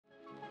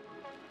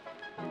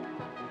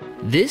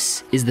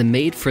This is the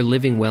Made for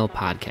Living Well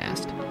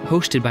podcast,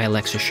 hosted by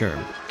Alexa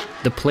Sherm,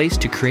 the place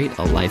to create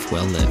a life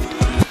well lived.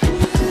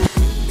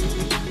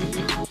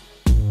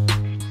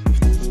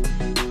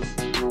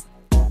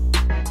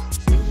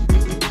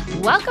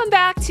 Welcome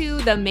back to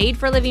the Made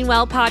for Living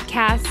Well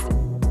podcast.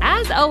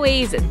 As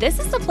always, this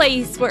is the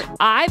place where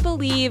I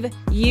believe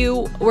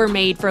you were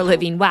made for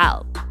living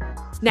well.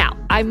 Now,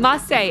 I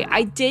must say,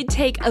 I did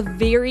take a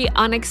very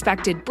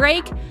unexpected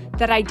break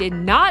that I did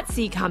not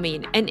see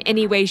coming in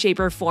any way, shape,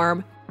 or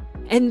form,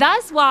 and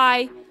that's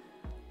why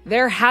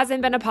there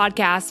hasn't been a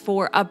podcast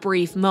for a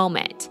brief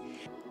moment.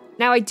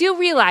 Now, I do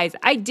realize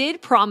I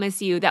did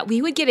promise you that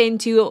we would get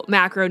into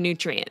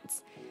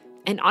macronutrients.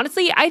 And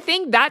honestly, I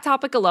think that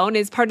topic alone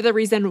is part of the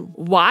reason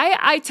why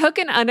I took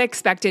an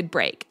unexpected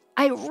break.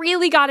 I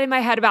really got in my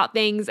head about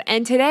things,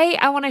 and today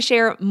I want to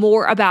share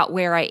more about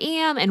where I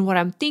am and what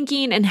I'm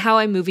thinking and how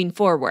I'm moving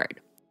forward.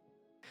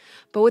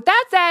 But with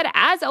that said,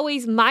 as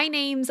always, my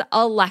name's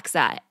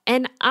Alexa,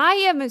 and I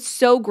am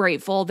so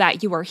grateful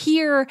that you are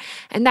here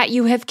and that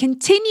you have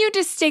continued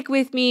to stick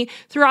with me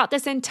throughout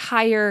this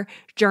entire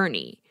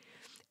journey.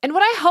 And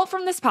what I hope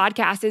from this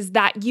podcast is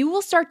that you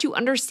will start to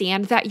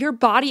understand that your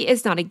body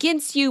is not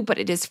against you, but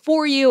it is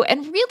for you,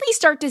 and really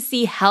start to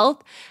see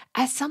health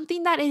as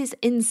something that is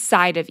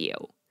inside of you.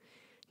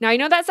 Now, I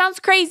know that sounds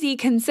crazy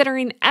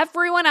considering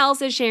everyone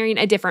else is sharing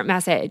a different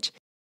message.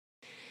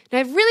 And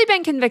I've really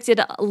been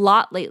convicted a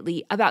lot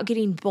lately about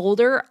getting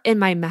bolder in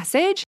my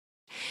message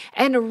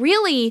and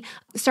really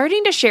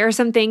starting to share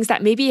some things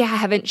that maybe I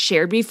haven't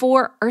shared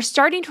before, or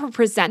starting to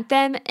present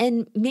them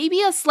in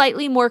maybe a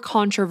slightly more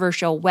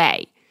controversial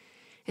way.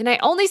 And I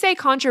only say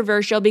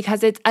controversial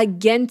because it's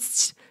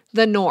against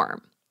the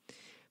norm.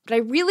 But I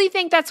really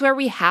think that's where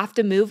we have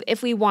to move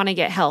if we want to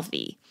get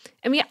healthy.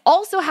 And we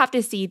also have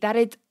to see that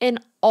it's in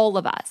all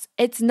of us.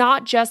 It's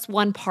not just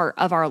one part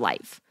of our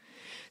life.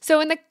 So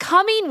in the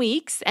coming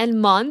weeks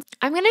and months,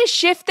 I'm going to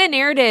shift the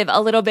narrative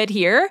a little bit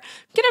here.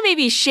 I'm going to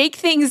maybe shake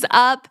things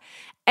up.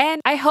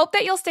 And I hope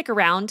that you'll stick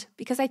around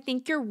because I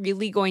think you're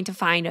really going to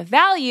find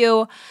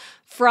value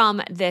from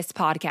this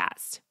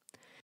podcast.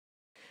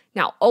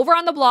 Now, over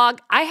on the blog,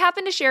 I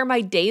happen to share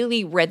my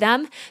daily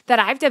rhythm that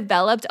I've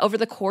developed over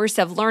the course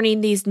of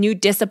learning these new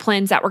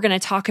disciplines that we're going to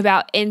talk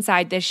about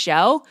inside this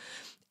show,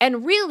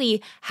 and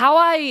really how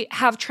I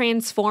have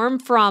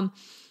transformed from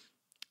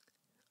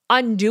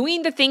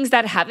undoing the things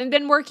that haven't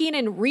been working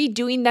and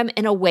redoing them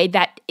in a way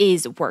that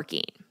is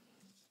working.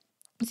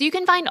 So you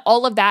can find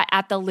all of that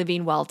at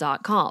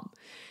thelivingwell.com.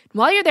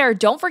 While you're there,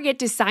 don't forget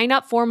to sign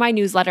up for my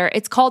newsletter.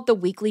 It's called The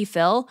Weekly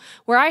Fill,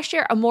 where I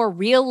share a more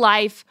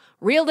real-life,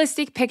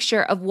 realistic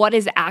picture of what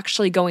is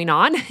actually going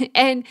on.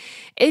 And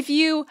if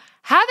you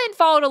haven't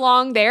followed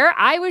along there,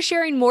 I was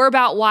sharing more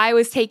about why I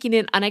was taking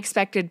an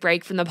unexpected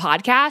break from the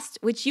podcast,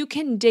 which you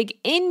can dig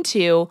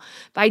into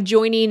by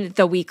joining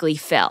The Weekly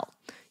Fill.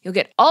 You'll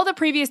get all the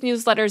previous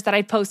newsletters that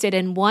I posted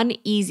in one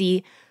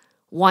easy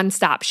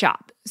one-stop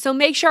shop. So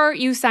make sure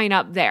you sign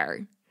up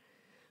there.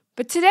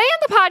 But today on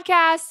the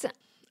podcast,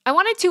 I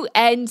wanted to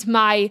end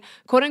my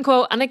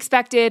quote-unquote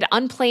unexpected,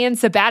 unplanned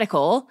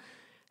sabbatical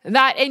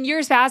that in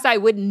years past I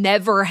would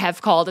never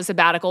have called a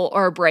sabbatical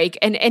or a break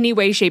in any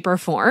way, shape, or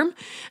form.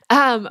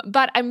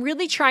 But I'm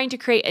really trying to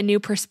create a new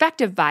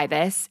perspective by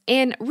this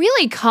and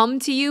really come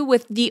to you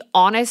with the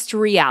honest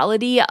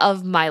reality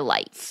of my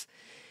life.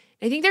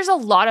 I think there's a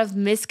lot of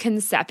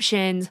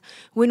misconceptions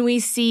when we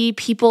see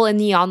people in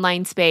the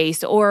online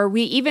space, or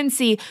we even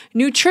see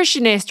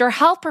nutritionists or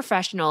health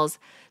professionals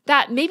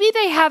that maybe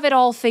they have it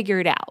all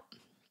figured out.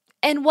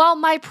 And while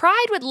my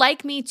pride would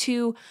like me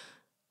to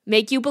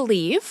make you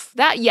believe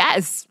that,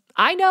 yes,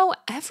 I know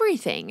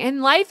everything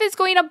and life is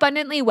going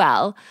abundantly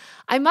well,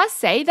 I must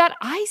say that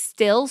I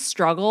still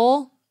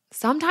struggle.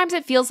 Sometimes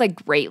it feels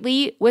like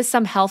greatly with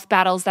some health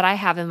battles that I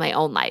have in my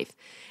own life.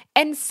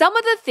 And some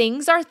of the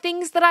things are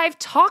things that I've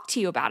talked to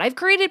you about, I've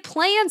created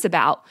plans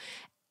about,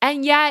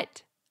 and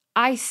yet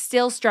I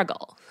still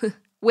struggle,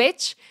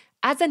 which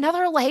adds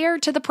another layer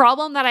to the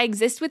problem that I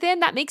exist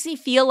within that makes me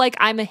feel like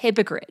I'm a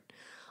hypocrite.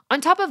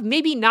 On top of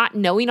maybe not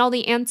knowing all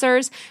the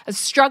answers, of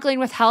struggling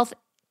with health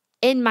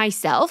in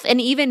myself and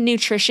even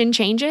nutrition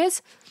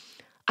changes,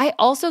 I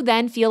also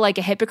then feel like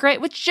a hypocrite,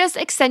 which just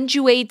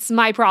accentuates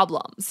my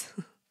problems.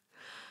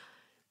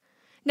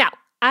 Now,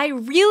 I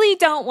really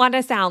don't want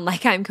to sound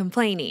like I'm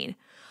complaining.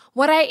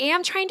 What I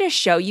am trying to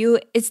show you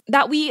is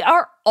that we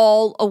are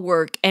all a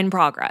work in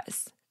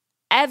progress.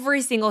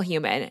 Every single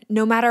human,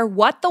 no matter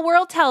what the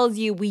world tells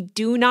you, we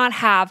do not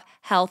have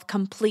health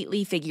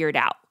completely figured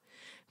out.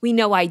 We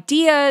know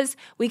ideas,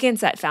 we can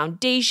set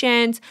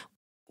foundations,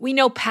 we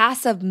know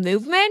passive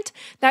movement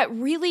that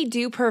really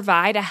do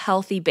provide a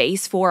healthy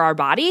base for our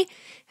body.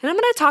 And I'm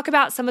going to talk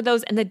about some of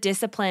those in the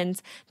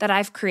disciplines that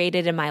I've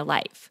created in my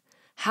life.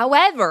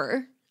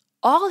 However,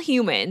 all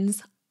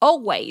humans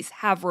always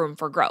have room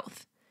for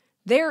growth.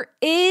 There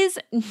is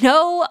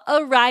no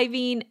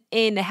arriving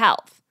in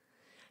health.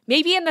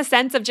 Maybe in the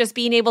sense of just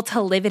being able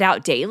to live it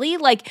out daily,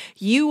 like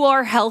you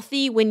are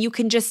healthy when you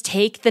can just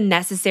take the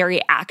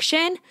necessary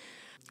action.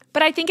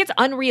 But I think it's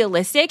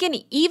unrealistic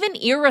and even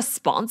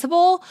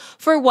irresponsible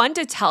for one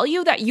to tell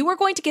you that you are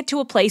going to get to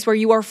a place where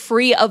you are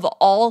free of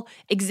all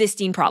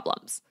existing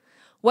problems.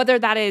 Whether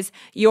that is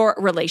your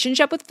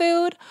relationship with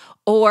food,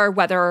 or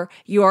whether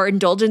your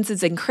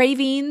indulgences and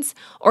cravings,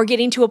 or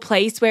getting to a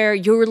place where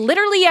you're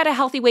literally at a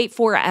healthy weight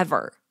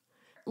forever.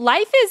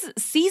 Life is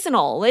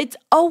seasonal. It's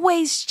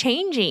always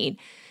changing.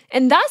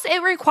 And thus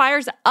it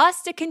requires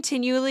us to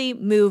continually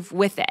move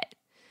with it.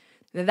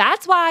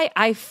 That's why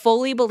I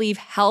fully believe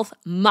health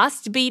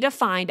must be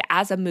defined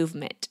as a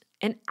movement,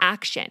 an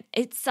action.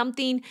 It's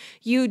something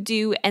you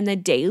do in the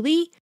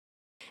daily.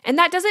 And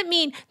that doesn't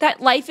mean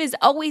that life is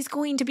always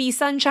going to be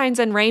sunshines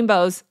and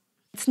rainbows.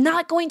 It's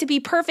not going to be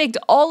perfect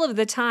all of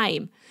the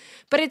time.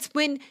 But it's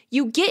when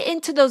you get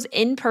into those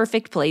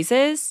imperfect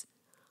places,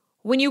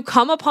 when you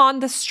come upon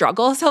the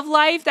struggles of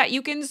life, that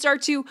you can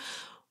start to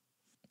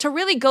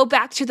really go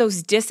back to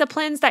those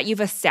disciplines that you've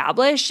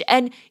established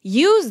and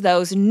use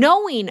those,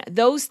 knowing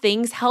those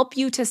things help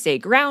you to stay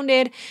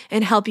grounded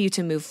and help you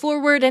to move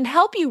forward and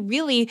help you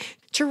really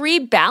to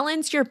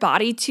rebalance your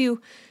body to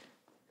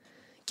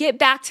get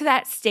back to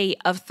that state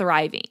of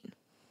thriving.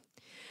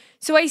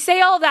 So I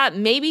say all that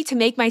maybe to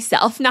make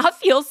myself not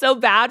feel so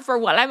bad for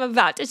what I'm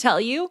about to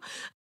tell you,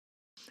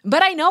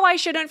 but I know I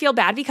shouldn't feel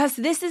bad because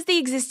this is the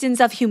existence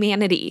of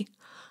humanity.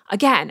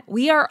 Again,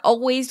 we are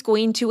always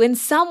going to, in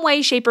some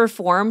way, shape, or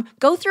form,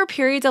 go through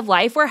periods of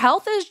life where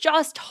health is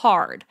just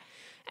hard.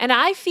 And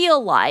I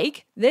feel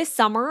like this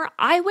summer,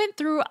 I went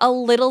through a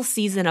little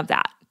season of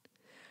that.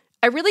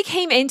 I really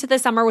came into the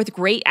summer with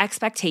great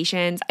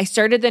expectations. I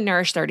started the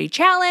Nourish 30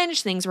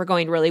 challenge. Things were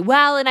going really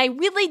well, and I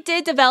really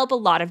did develop a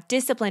lot of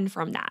discipline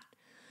from that.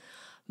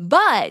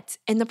 But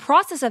in the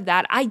process of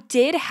that, I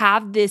did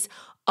have this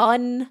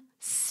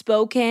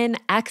unspoken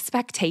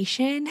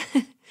expectation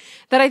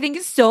that I think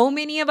so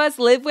many of us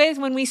live with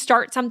when we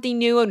start something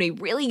new and we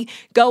really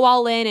go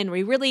all in and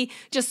we really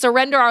just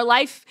surrender our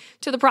life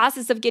to the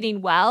process of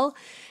getting well.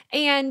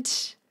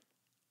 And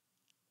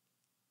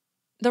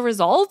the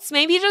results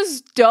maybe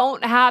just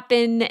don't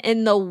happen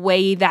in the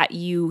way that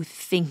you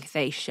think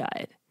they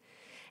should.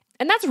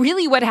 And that's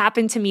really what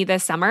happened to me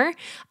this summer.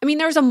 I mean,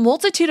 there's a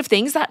multitude of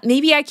things that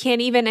maybe I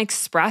can't even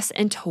express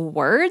into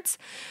words,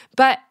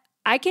 but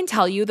I can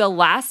tell you the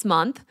last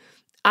month,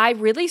 I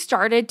really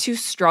started to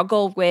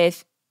struggle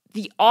with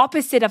the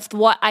opposite of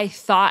what I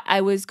thought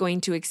I was going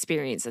to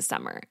experience this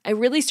summer. I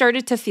really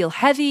started to feel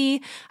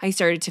heavy. I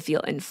started to feel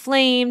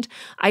inflamed.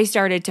 I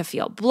started to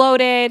feel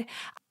bloated.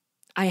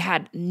 I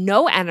had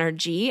no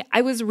energy.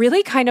 I was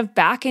really kind of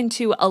back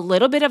into a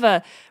little bit of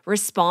a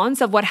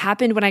response of what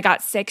happened when I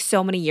got sick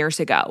so many years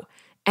ago.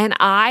 And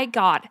I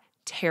got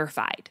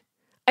terrified.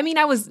 I mean,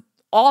 I was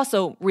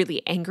also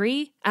really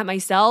angry at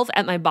myself,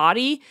 at my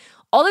body.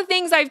 All the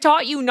things I've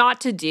taught you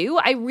not to do,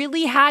 I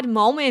really had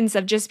moments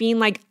of just being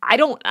like, I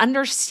don't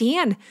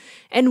understand.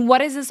 And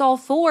what is this all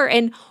for?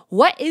 And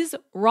what is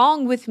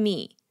wrong with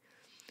me?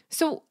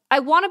 So I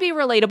want to be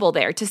relatable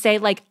there to say,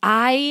 like,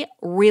 I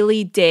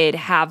really did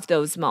have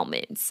those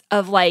moments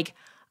of like,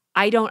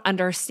 I don't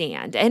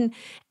understand. And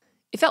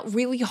it felt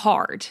really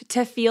hard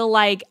to feel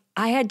like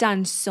I had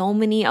done so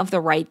many of the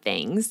right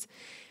things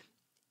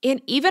and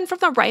even from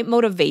the right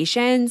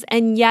motivations,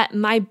 and yet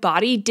my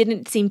body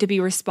didn't seem to be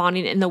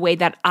responding in the way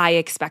that I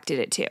expected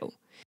it to.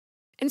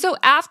 And so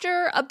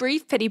after a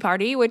brief pity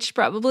party, which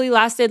probably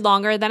lasted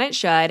longer than it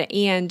should,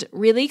 and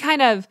really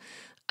kind of,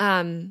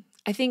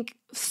 I think,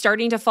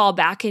 starting to fall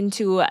back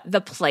into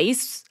the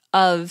place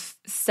of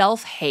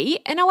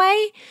self-hate in a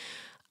way,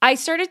 I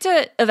started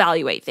to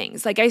evaluate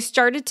things. Like I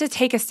started to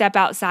take a step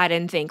outside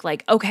and think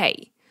like,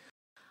 okay,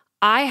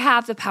 I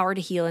have the power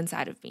to heal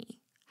inside of me.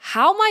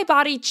 How my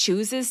body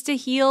chooses to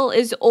heal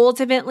is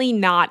ultimately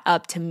not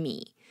up to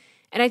me.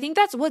 And I think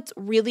that's what's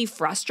really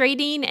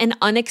frustrating and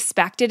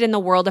unexpected in the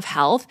world of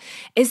health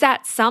is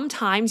that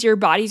sometimes your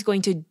body's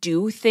going to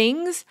do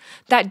things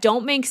that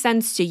don't make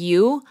sense to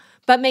you,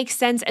 but make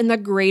sense in the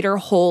greater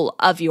whole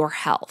of your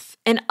health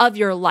and of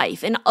your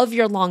life and of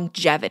your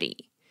longevity.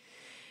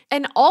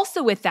 And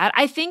also with that,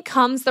 I think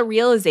comes the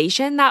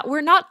realization that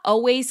we're not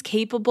always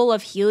capable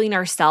of healing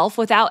ourselves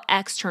without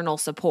external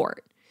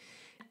support.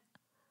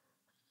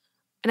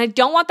 And I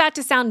don't want that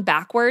to sound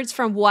backwards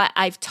from what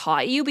I've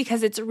taught you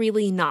because it's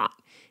really not.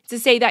 To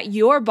say that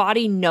your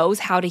body knows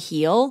how to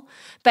heal,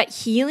 but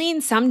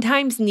healing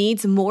sometimes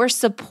needs more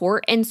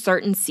support in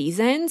certain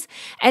seasons.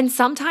 And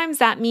sometimes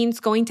that means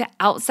going to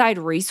outside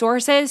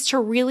resources to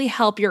really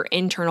help your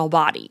internal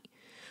body.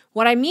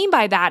 What I mean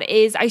by that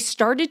is I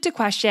started to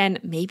question,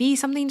 maybe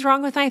something's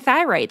wrong with my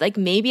thyroid. Like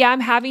maybe I'm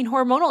having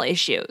hormonal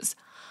issues.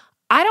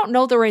 I don't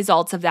know the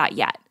results of that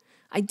yet.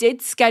 I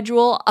did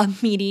schedule a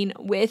meeting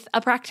with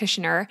a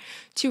practitioner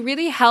to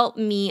really help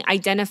me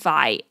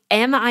identify,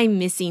 am I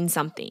missing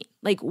something?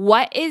 Like,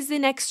 what is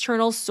an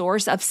external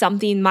source of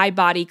something my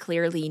body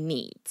clearly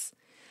needs?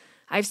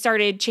 I've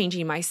started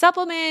changing my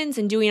supplements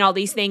and doing all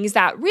these things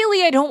that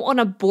really I don't want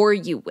to bore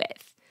you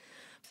with.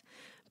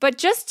 But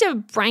just to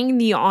bring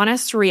the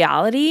honest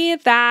reality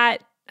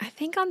that I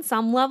think on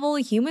some level,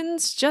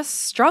 humans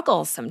just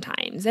struggle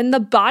sometimes, and the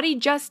body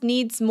just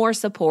needs more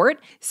support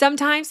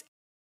sometimes.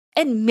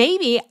 And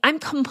maybe I'm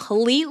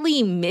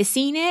completely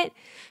missing it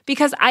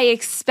because I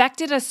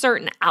expected a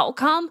certain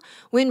outcome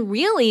when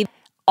really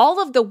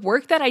all of the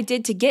work that I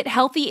did to get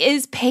healthy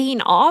is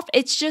paying off.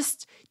 It's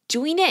just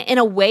doing it in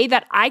a way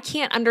that I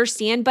can't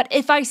understand, but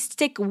if I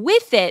stick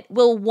with it,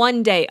 will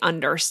one day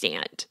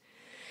understand.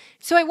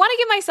 So I want to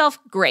give myself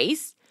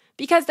grace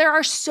because there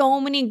are so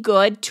many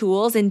good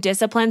tools and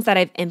disciplines that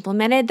I've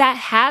implemented that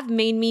have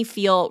made me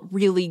feel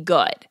really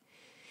good.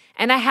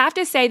 And I have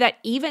to say that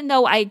even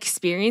though I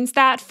experienced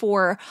that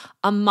for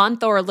a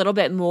month or a little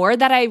bit more,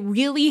 that I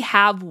really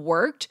have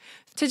worked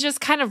to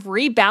just kind of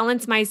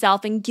rebalance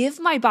myself and give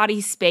my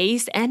body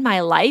space and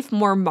my life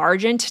more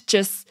margin to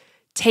just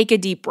take a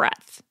deep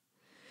breath.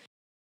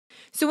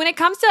 So when it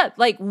comes to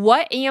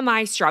what am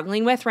I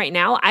struggling with right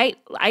now, I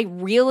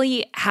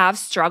really have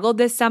struggled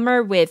this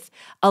summer with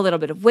a little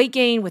bit of weight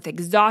gain, with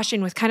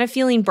exhaustion, with kind of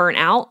feeling burnt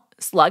out,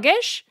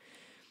 sluggish,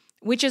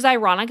 which is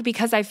ironic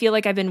because I feel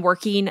like I've been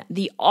working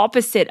the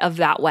opposite of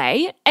that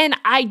way. And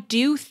I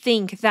do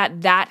think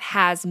that that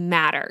has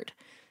mattered.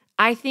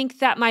 I think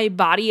that my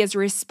body is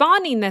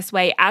responding this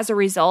way as a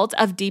result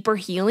of deeper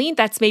healing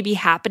that's maybe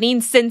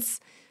happening since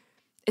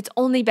it's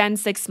only been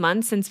 6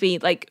 months since we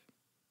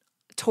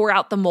tore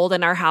out the mold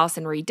in our house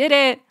and redid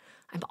it.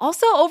 I'm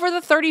also over the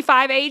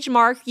 35 age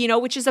mark,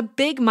 which is a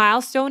big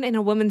milestone in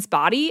a woman's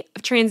body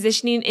of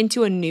transitioning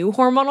into a new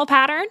hormonal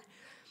pattern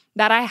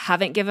that I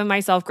haven't given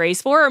myself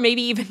grace for, or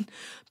maybe even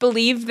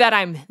believed that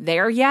I'm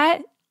there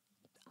yet.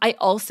 I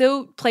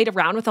also played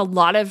around with a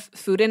lot of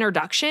food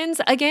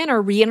introductions again,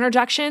 or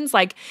reintroductions,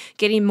 like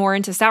getting more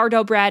into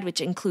sourdough bread,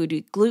 which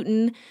included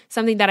gluten,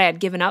 something that I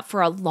had given up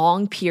for a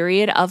long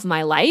period of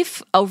my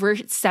life. Over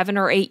 7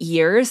 or 8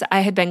 years, I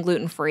had been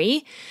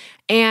gluten-free.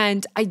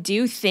 And I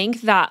do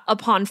think that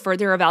upon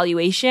further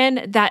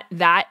evaluation,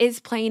 that is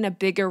playing a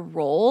bigger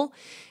role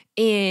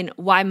in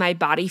why my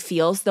body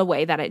feels the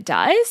way that it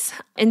does.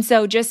 And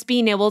so just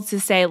being able to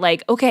say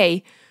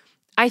okay,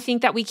 I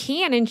think that we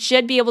can and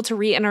should be able to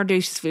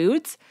reintroduce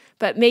foods,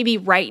 but maybe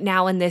right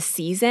now in this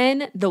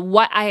season,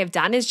 what I have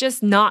done is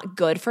just not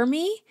good for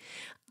me.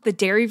 The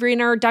dairy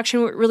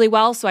reintroduction went really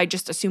well, so I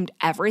just assumed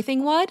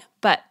everything would,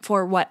 but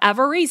for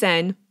whatever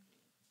reason,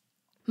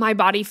 my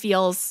body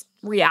feels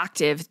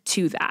reactive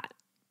to that.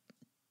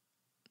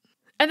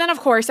 And then, of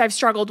course, I've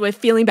struggled with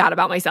feeling bad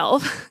about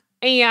myself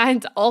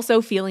and also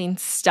feeling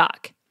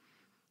stuck,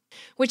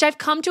 which I've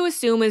come to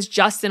assume is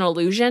just an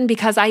illusion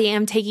because I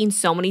am taking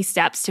so many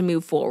steps to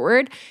move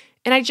forward.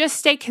 And I just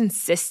stay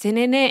consistent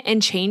in it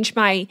and change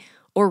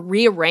or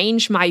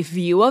rearrange my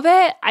view of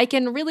it. I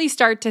can really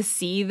start to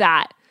see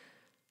that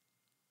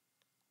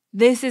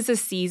this is a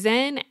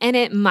season and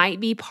it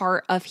might be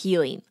part of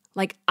healing.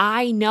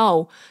 I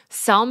know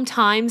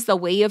sometimes the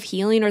way of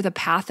healing or the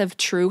path of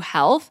true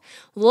health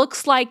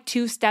looks like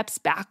 2 steps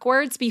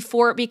backwards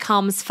before it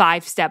becomes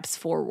 5 steps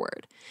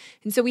forward.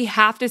 And so we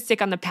have to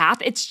stick on the path.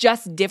 It's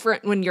just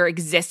different when you're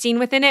existing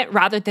within it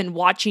rather than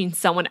watching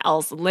someone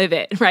else live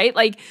it, right?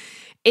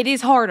 It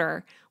is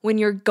harder when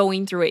you're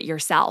going through it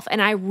yourself.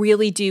 And I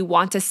really do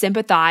want to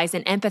sympathize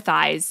and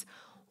empathize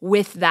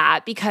with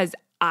that because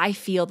I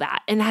feel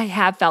that and I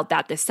have felt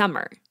that this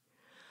summer.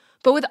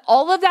 But with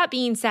all of that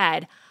being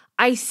said,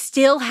 I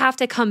still have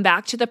to come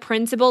back to the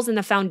principles and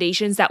the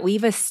foundations that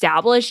we've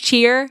established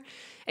here,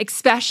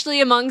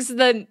 especially amongst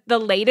the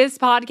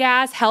latest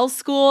podcast, Health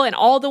School, and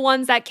all the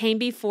ones that came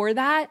before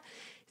that,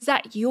 is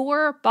that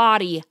your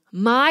body,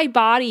 my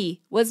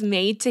body, was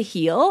made to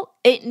heal.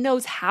 It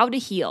knows how to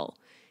heal.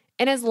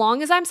 And as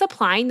long as I'm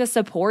supplying the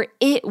support,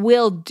 it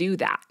will do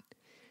that.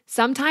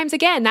 Sometimes,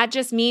 again, that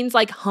just means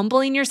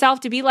humbling yourself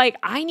to be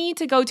I need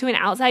to go to an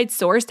outside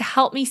source to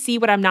help me see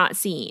what I'm not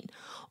seeing.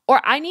 Or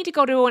I need to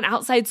go to an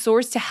outside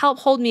source to help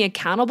hold me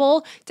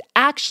accountable to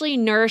actually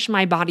nourish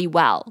my body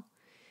well.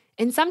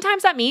 And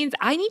sometimes that means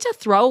I need to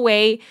throw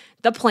away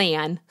the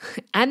plan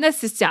and the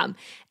system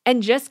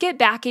and just get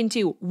back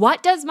into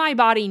what does my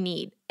body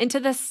need, into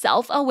the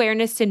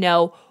self-awareness to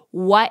know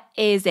what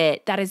is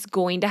it that is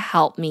going to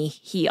help me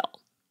heal.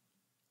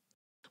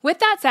 With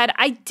that said,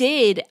 I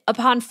did,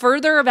 upon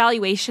further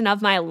evaluation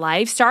of my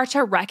life, start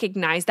to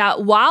recognize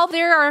that while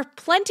there are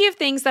plenty of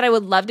things that I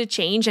would love to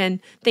change and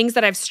things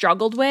that I've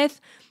struggled with,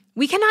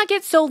 we cannot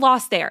get so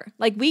lost there.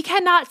 We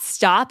cannot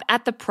stop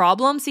at the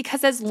problems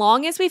because as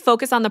long as we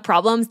focus on the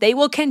problems, they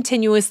will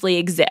continuously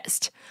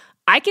exist.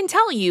 I can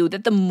tell you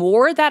that the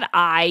more that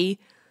I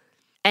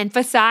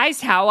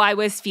emphasized how I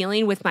was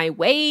feeling with my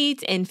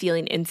weight and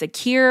feeling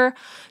insecure,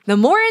 the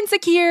more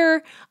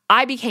insecure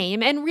I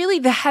became and really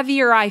the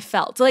heavier I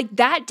felt.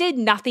 That did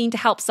nothing to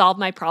help solve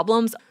my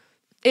problems.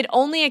 It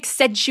only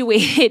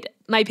accentuated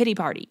my pity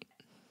party.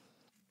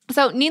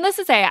 So needless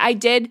to say, I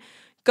did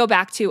go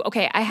back to,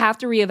 okay, I have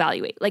to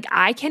reevaluate.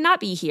 I cannot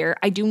be here.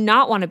 I do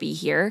not want to be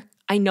here.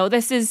 I know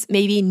this is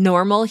maybe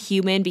normal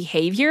human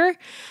behavior.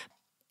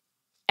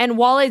 And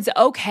while it's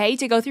okay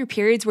to go through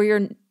periods where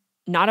you're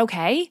not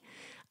okay,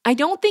 I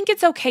don't think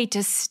it's okay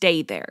to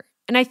stay there.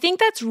 And I think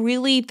that's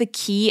really the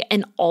key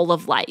in all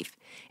of life.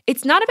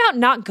 It's not about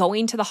not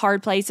going to the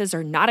hard places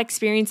or not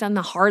experiencing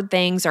the hard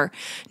things or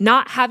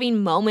not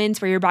having moments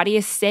where your body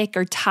is sick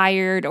or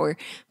tired or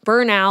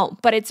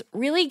burnout, but it's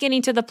really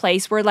getting to the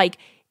place where like,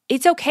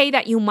 it's okay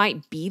that you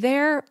might be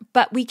there,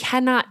 but we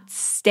cannot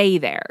stay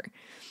there.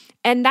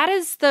 And that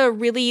is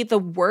really the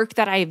work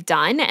that I've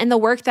done and the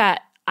work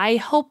that I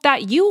hope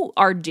that you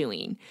are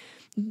doing.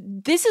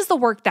 This is the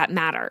work that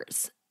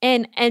matters.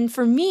 And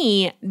for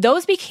me,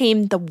 those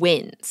became the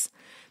wins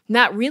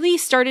that really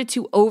started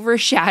to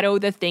overshadow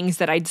the things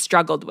that I'd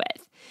struggled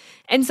with.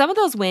 And some of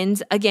those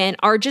wins, again,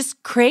 are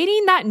just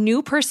creating that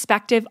new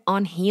perspective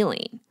on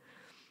healing.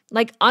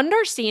 Like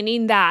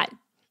understanding that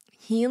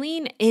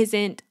healing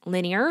isn't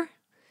linear,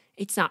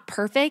 it's not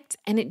perfect,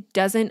 and it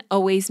doesn't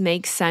always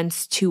make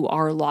sense to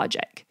our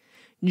logic.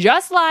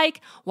 Just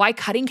like why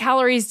cutting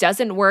calories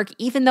doesn't work,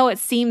 even though it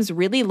seems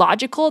really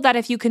logical that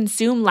if you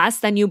consume less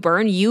than you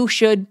burn, you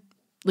should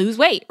lose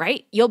weight,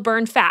 right? You'll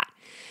burn fat.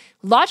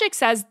 Logic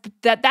says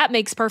that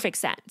makes perfect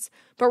sense,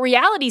 but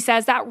reality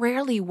says that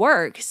rarely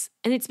works.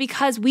 And it's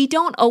because we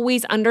don't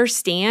always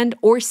understand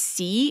or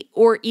see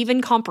or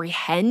even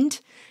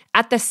comprehend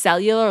at the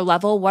cellular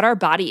level what our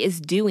body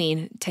is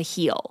doing to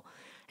heal.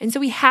 And so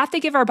we have to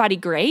give our body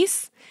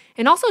grace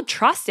and also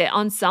trust it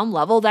on some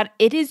level that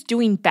it is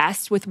doing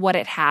best with what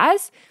it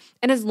has.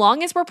 And as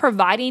long as we're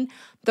providing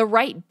the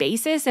right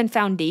basis and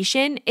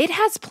foundation, it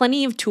has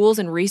plenty of tools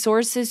and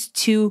resources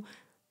to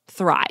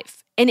thrive.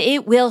 And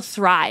it will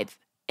thrive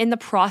in the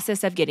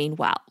process of getting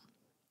well.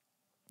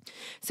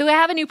 So I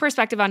have a new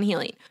perspective on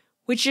healing,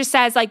 which just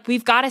says like,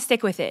 we've got to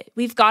stick with it.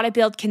 We've got to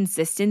build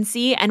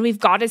consistency and we've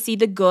got to see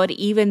the good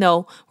even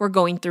though we're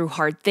going through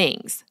hard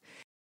things.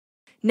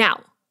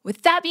 Now,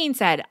 with that being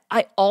said,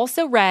 I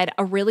also read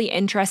a really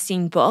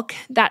interesting book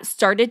that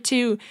started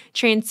to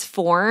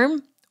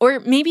transform,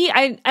 or maybe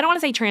I don't want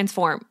to say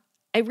transform.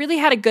 I really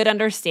had a good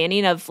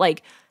understanding of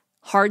like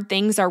hard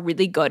things are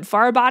really good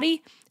for our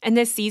body. And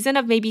this season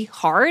of maybe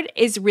hard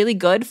is really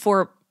good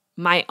for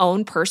my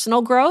own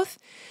personal growth.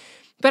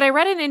 But I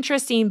read an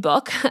interesting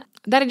book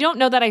that I don't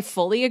know that I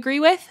fully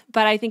agree with,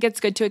 but I think it's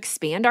good to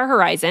expand our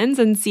horizons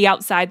and see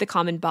outside the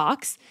common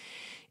box.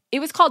 It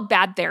was called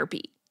Bad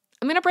Therapy.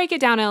 I'm going to break it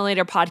down in a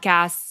later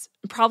podcast,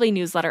 probably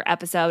newsletter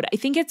episode. I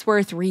think it's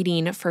worth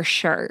reading for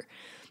sure.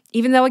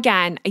 Even though,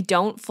 again, I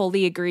don't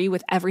fully agree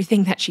with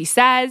everything that she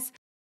says.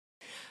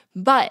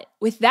 But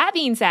with that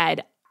being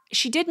said,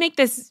 she did make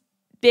this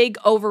big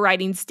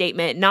overriding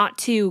statement, not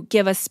to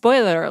give a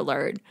spoiler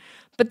alert,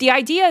 but the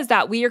idea is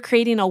that we are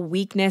creating a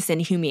weakness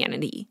in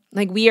humanity.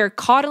 Like we are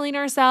coddling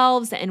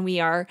ourselves and we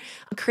are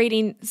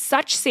creating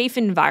such safe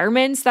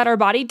environments that our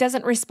body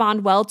doesn't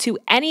respond well to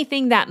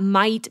anything that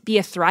might be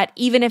a threat,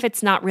 even if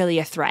it's not really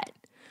a threat.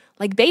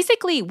 Like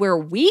basically we're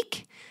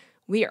weak,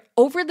 we are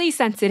overly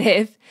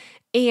sensitive,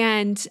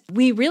 and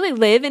we really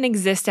live and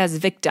exist as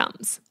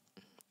victims.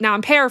 Now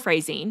I'm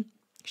paraphrasing.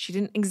 She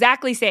didn't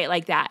exactly say it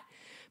like that.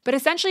 But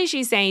essentially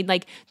she's saying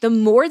like the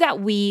more that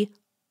we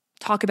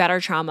talk about our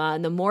trauma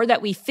and the more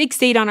that we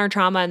fixate on our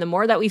trauma and the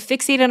more that we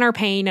fixate on our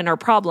pain and our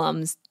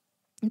problems,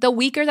 the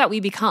weaker that we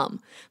become.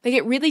 Like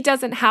it really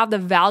doesn't have the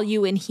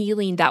value in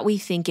healing that we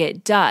think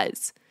it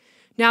does.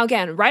 Now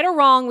again, right or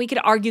wrong, we could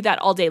argue that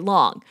all day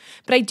long.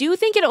 But I do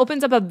think it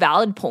opens up a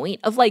valid point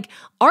of like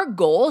our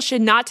goal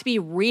should not to be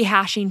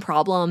rehashing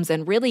problems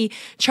and really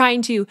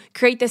trying to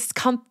create this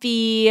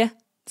comfy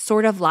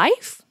sort of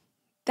life.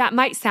 That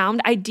might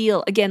sound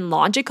ideal, again,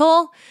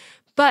 logical,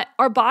 but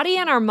our body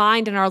and our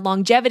mind and our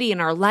longevity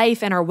and our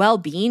life and our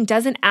well-being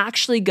doesn't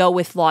actually go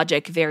with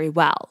logic very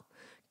well.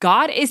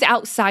 God is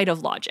outside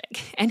of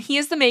logic, and He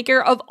is the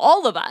maker of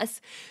all of us.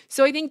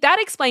 So I think that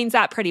explains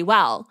that pretty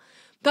well.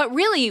 But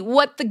really,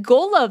 what the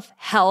goal of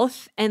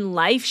health and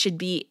life should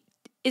be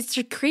is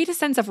to create a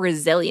sense of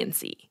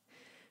resiliency,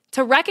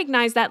 to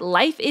recognize that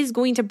life is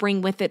going to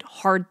bring with it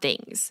hard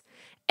things.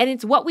 And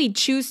it's what we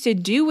choose to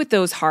do with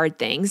those hard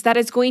things that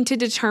is going to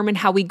determine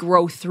how we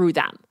grow through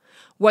them,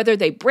 whether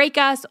they break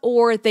us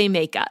or they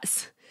make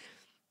us.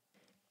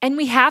 And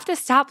we have to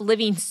stop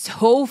living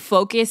so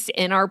focused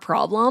in our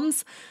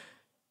problems,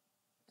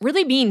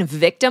 really being a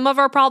victim of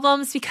our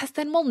problems, because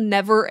then we'll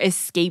never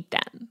escape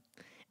them.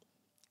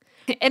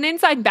 And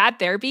inside Bad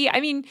Therapy,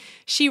 I mean,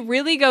 she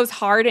really goes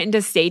hard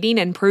into stating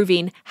and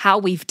proving how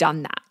we've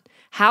done that.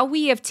 How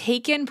we have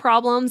taken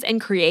problems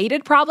and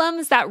created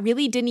problems that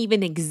really didn't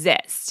even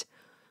exist.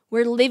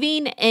 We're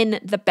living in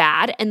the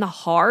bad and the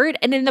hard,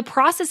 and in the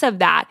process of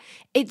that,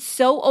 it's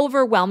so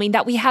overwhelming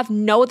that we have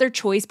no other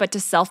choice but to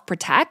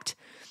self-protect.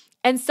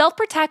 And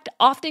self-protect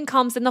often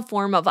comes in the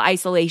form of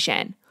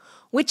isolation,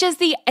 which is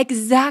the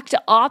exact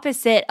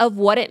opposite of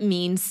what it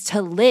means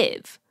to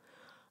live.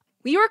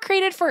 We were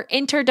created for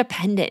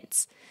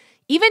interdependence,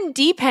 even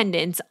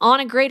dependence on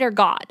a greater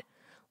God.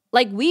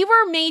 Like we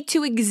were made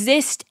to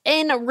exist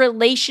in a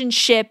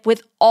relationship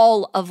with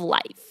all of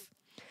life.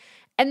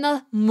 And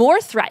the more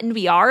threatened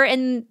we are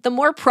and the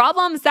more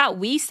problems that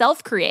we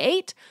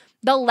self-create,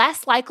 the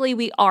less likely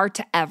we are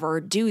to ever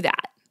do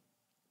that.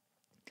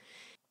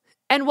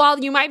 And while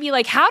you might be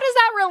like, how does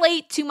that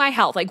relate to my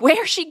health? Like,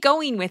 where is she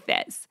going with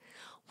this?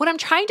 What I'm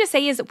trying to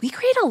say is we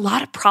create a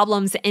lot of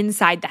problems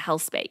inside the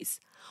health space.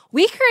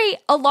 We create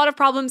a lot of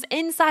problems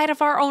inside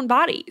of our own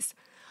bodies.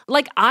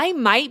 Like, I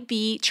might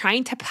be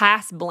trying to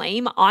pass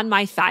blame on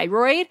my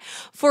thyroid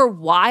for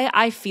why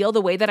I feel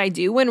the way that I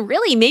do, when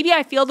really maybe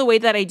I feel the way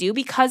that I do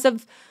because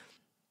of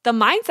the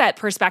mindset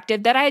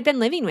perspective that I had been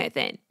living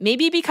within.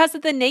 Maybe because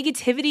of the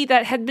negativity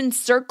that had been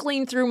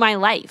circling through my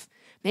life.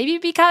 Maybe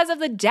because of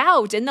the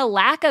doubt and the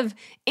lack of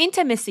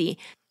intimacy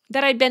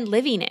that I'd been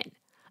living in.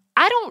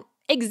 I don't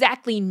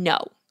exactly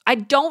know. I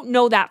don't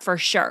know that for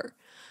sure.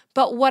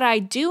 But what I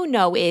do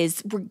know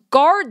is,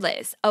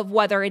 regardless of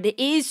whether it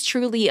is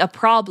truly a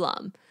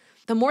problem,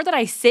 the more that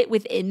I sit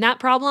within that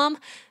problem,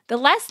 the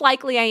less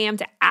likely I am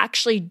to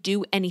actually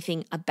do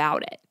anything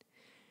about it.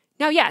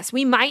 Now, yes,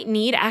 we might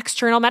need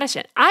external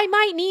medicine. I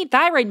might need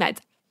thyroid meds.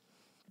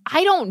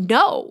 I don't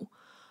know.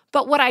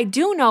 But what I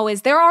do know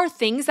is there are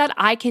things that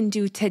I can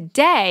do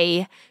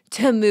today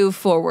to move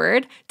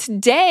forward,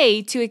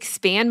 today to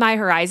expand my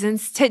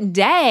horizons,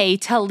 today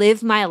to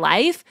live my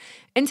life,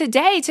 and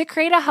today to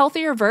create a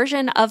healthier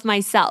version of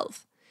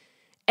myself.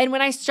 And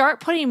when I start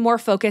putting more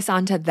focus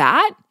onto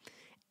that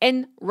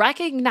and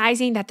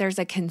recognizing that there's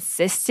a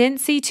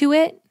consistency to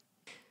it,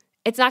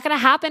 it's not going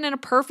to happen in a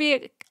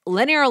perfect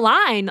linear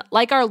line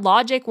like our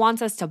logic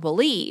wants us to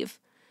believe.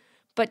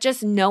 But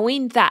just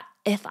knowing that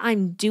if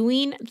I'm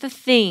doing the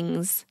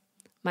things,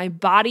 my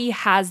body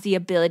has the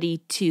ability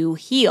to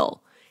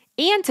heal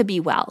and to be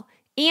well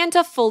and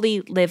to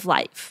fully live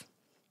life.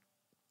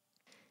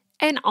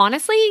 And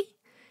honestly,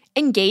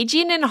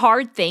 engaging in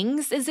hard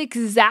things is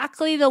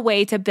exactly the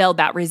way to build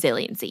that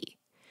resiliency,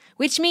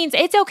 which means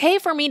it's okay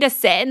for me to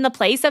sit in the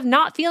place of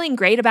not feeling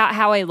great about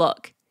how I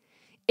look.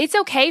 It's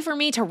okay for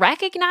me to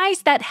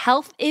recognize that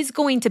health is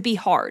going to be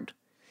hard.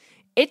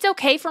 It's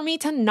okay for me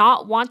to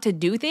not want to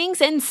do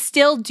things and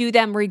still do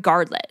them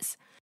regardless.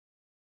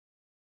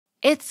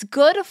 It's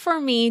good for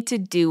me to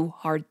do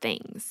hard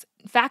things.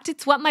 In fact,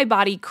 it's what my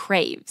body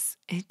craves.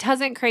 It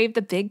doesn't crave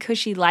the big,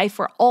 cushy life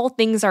where all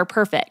things are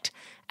perfect.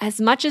 As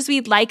much as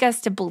we'd like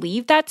us to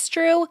believe that's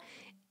true,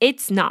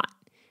 it's not.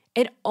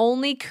 It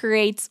only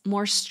creates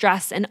more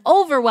stress and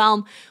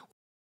overwhelm,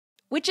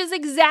 which is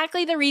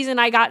exactly the reason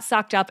I got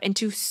sucked up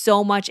into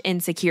so much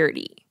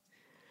insecurity.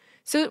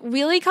 So it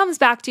really comes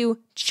back to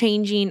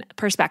changing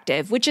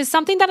perspective, which is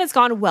something that has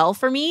gone well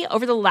for me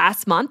over the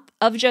last month,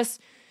 of just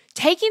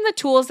taking the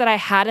tools that I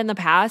had in the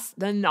past,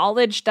 the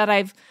knowledge that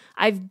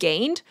I've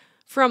gained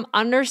from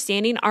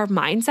understanding our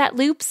mindset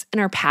loops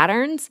and our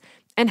patterns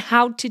and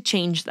how to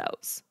change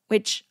those,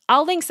 which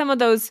I'll link some of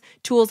those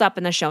tools up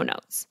in the show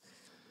notes.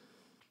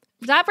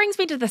 That brings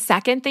me to the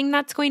second thing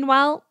that's going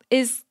well,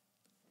 is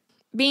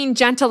being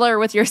gentler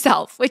with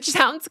yourself, which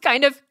sounds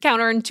kind of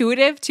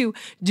counterintuitive to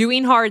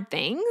doing hard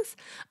things.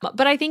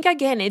 But I think,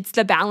 again, it's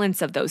the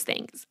balance of those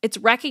things. It's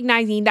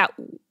recognizing that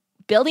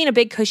building a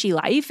big, cushy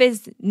life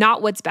is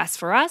not what's best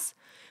for us,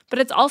 but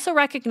it's also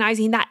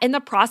recognizing that in the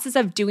process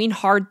of doing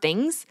hard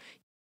things,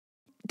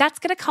 that's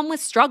going to come with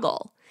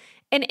struggle.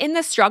 And in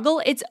the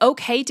struggle, it's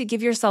okay to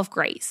give yourself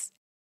grace.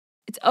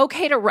 It's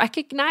okay to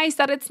recognize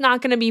that it's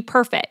not going to be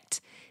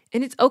perfect.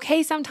 And it's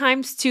okay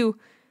sometimes to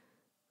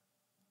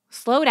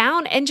slow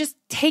down and just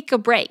take a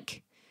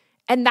break.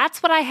 And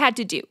that's what I had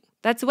to do.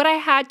 That's what I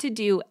had to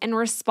do in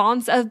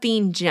response of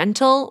being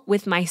gentle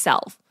with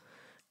myself.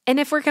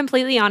 And if we're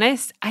completely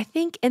honest, I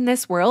think in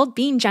this world,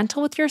 being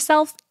gentle with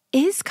yourself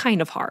is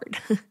kind of hard.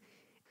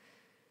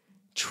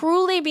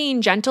 Truly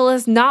being gentle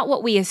is not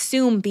what we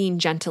assume being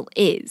gentle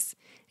is.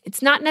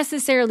 It's not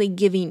necessarily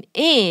giving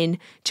in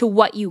to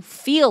what you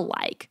feel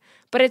like,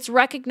 but it's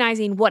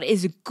recognizing what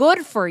is good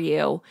for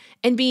you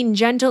and being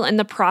gentle in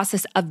the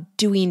process of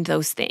doing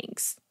those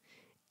things.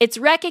 It's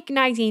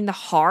recognizing the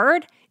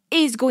hard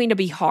is going to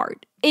be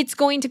hard. It's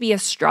going to be a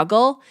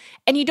struggle,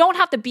 and you don't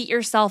have to beat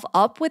yourself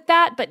up with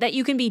that, but that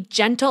you can be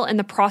gentle in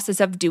the process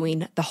of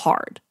doing the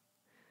hard.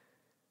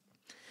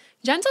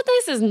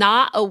 Gentleness is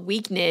not a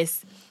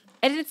weakness,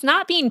 and it's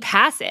not being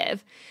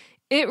passive.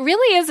 It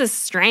really is a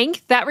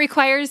strength that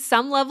requires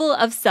some level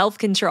of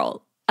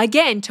self-control.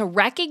 Again, to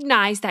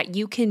recognize that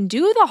you can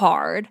do the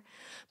hard,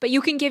 but you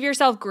can give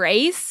yourself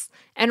grace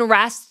and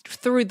rest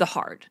through the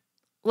hard.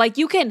 Like,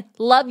 you can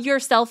love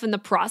yourself in the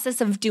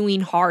process of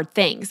doing hard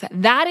things.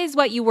 That is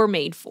what you were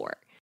made for.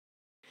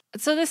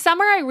 So this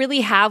summer, I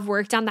really have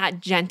worked on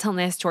that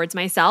gentleness towards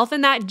myself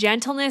and that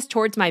gentleness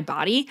towards my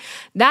body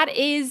that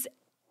is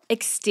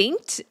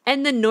extinct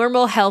in the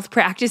normal health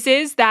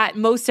practices that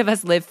most of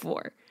us live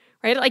for.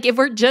 Right? Like, if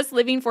we're just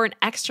living for an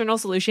external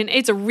solution,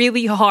 it's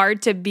really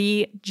hard to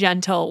be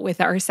gentle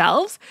with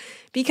ourselves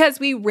because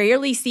we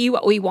rarely see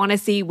what we want to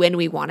see when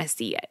we want to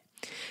see it.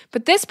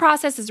 But this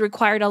process has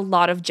required a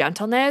lot of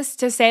gentleness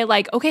to say,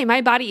 like, okay,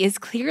 my body is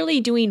clearly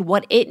doing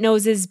what it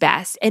knows is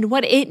best and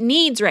what it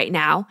needs right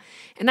now.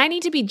 And I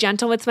need to be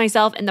gentle with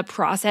myself in the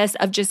process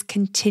of just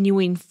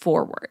continuing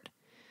forward.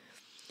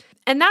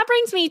 And that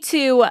brings me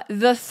to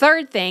the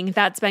third thing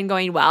that's been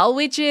going well,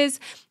 which is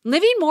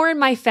living more in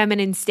my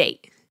feminine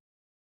state.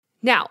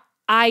 Now,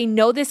 I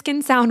know this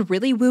can sound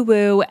really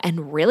woo-woo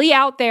and really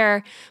out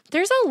there.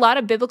 There's a lot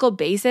of biblical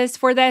basis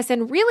for this,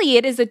 and really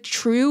it is a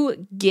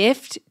true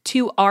gift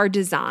to our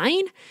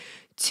design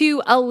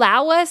to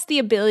allow us the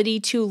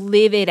ability to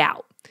live it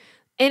out.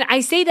 And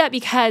I say that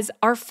because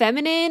our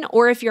feminine,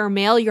 or if you're a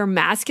male, your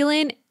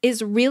masculine,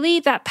 is really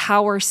that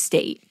power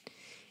state.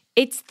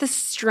 It's the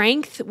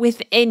strength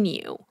within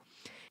you.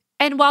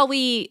 And while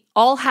we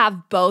all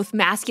have both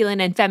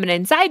masculine and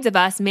feminine sides of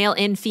us, male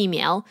and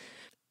female,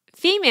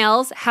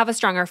 females have a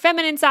stronger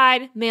feminine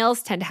side,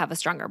 males tend to have a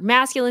stronger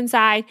masculine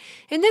side.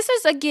 And this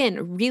is,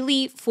 again,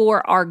 really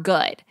for our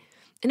good.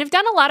 And I've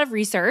done a lot of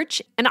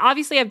research, and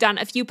obviously I've done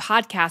a few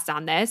podcasts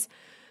on this.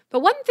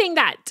 But one thing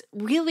that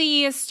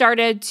really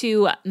started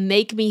to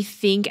make me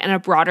think in a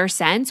broader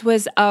sense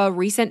was a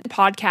recent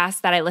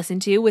podcast that I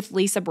listened to with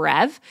Lisa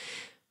Brev.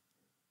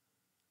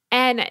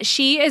 And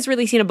she is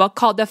releasing a book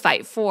called The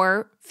Fight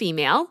for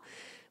Female,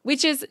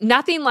 which is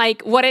nothing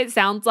like what it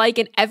sounds like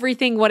and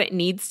everything what it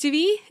needs to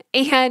be.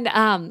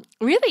 And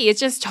really, it's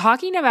just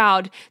talking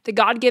about the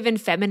God-given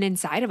feminine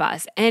side of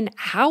us and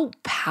how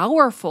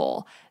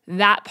powerful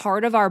that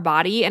part of our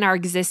body and our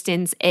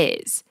existence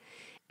is.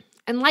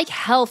 And like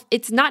health,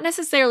 it's not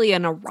necessarily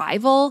an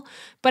arrival,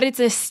 but it's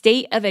a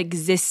state of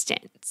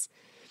existence.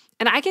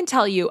 And I can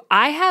tell you,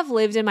 I have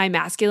lived in my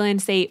masculine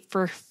state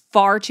for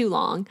far too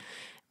long,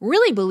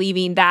 really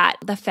believing that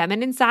the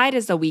feminine side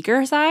is the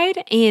weaker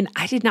side, and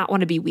I did not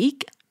want to be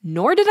weak,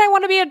 nor did I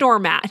want to be a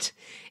doormat.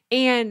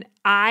 And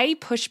I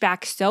pushed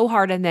back so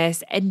hard on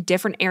this in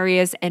different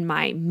areas in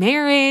my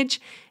marriage,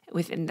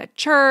 within the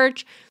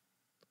church,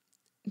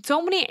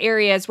 so many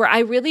areas where I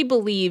really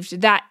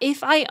believed that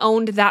if I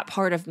owned that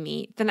part of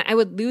me, then I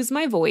would lose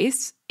my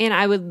voice and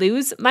I would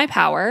lose my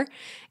power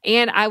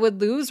and I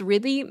would lose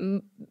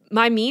really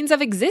my means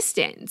of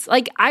existence.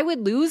 Like I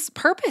would lose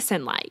purpose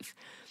in life.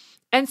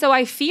 And so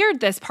I feared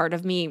this part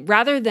of me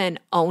rather than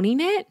owning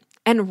it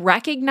and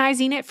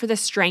recognizing it for the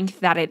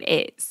strength that it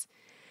is.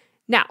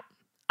 Now,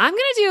 I'm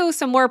going to do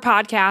some more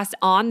podcasts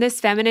on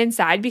this feminine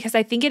side because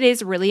I think it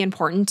is really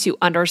important to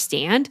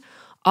understand.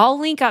 I'll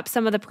link up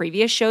some of the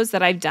previous shows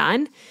that I've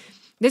done.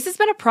 This has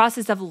been a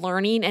process of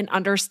learning and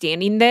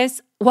understanding this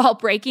while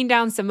breaking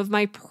down some of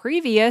my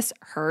previous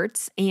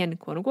hurts and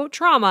quote-unquote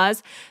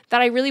traumas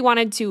that I really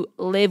wanted to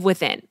live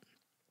within.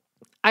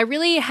 I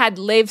really had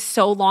lived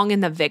so long in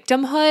the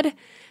victimhood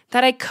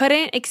that I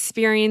couldn't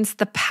experience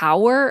the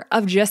power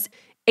of just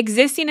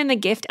existing in the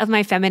gift of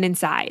my feminine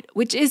side,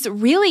 which is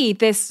really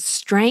this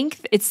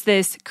strength. It's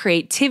this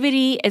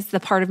creativity. It's the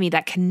part of me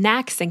that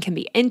connects and can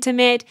be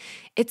intimate.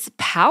 It's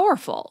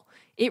powerful.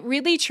 It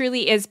really,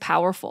 truly is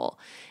powerful.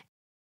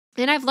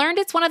 And I've learned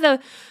it's one of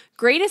the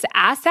greatest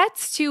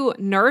assets to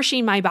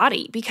nourishing my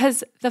body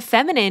because the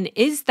feminine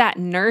is that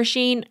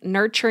nourishing,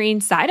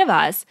 nurturing side of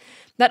us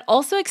that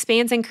also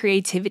expands in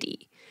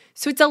creativity.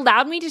 So it's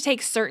allowed me to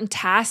take certain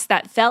tasks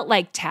that felt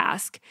like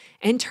tasks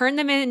and turn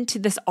them into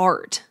this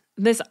art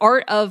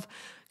of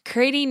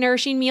creating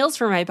nourishing meals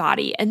for my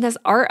body, and this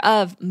art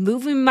of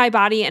moving my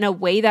body in a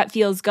way that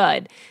feels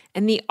good,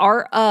 and the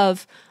art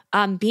of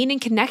being in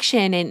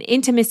connection and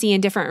intimacy in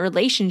different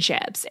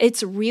relationships.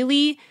 It's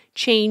really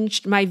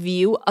changed my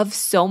view of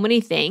so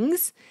many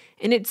things,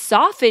 and it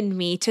softened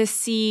me to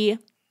see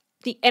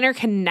the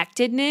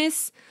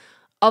interconnectedness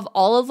of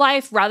all of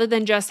life rather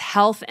than just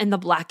health and the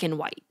black and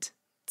white.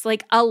 It's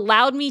like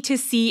allowed me to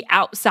see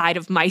outside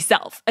of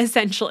myself,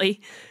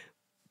 essentially.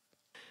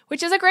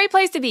 Which is a great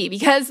place to be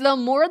because the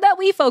more that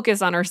we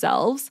focus on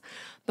ourselves,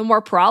 the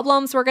more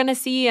problems we're going to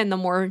see and the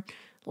more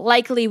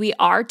likely we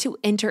are to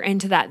enter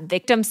into that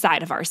victim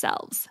side of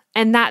ourselves.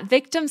 And that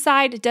victim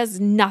side does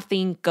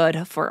nothing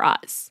good for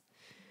us.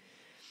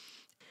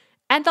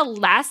 And the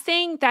last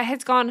thing that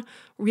has gone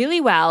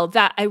really well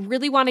that I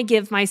really want to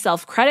give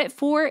myself credit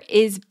for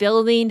is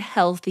building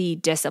healthy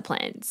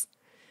disciplines.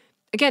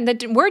 Again,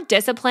 the word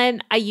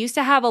discipline, I used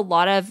to have a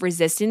lot of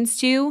resistance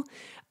to.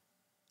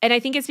 And I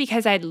think it's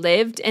because I'd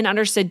lived and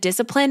understood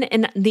discipline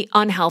in the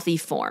unhealthy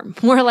form,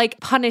 more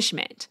like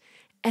punishment.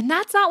 And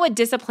that's not what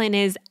discipline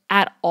is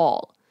at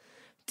all.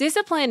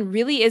 Discipline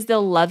really is the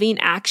loving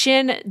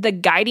action, the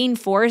guiding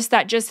force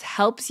that just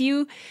helps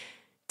you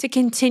to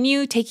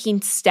continue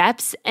taking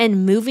steps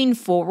and moving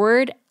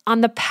forward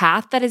on the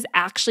path that is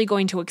actually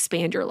going to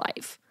expand your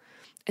life.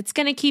 It's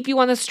going to keep you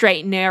on the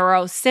straight and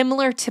narrow,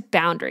 similar to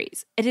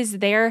boundaries. It is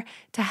there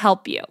to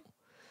help you.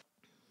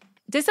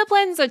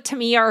 Disciplines, to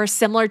me, are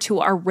similar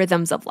to our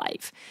rhythms of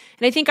life.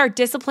 And I think our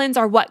disciplines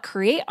are what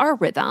create our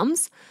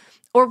rhythms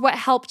or what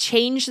help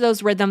change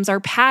those rhythms or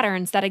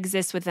patterns that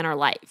exist within our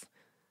life.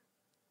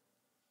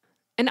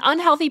 An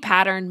unhealthy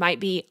pattern might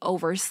be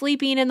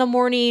oversleeping in the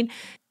morning,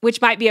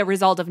 which might be a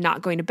result of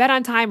not going to bed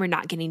on time or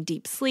not getting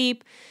deep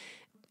sleep.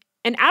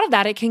 And out of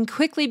that, it can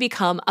quickly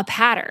become a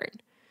pattern.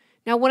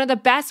 Now, one of the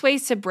best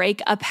ways to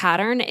break a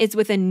pattern is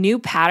with a new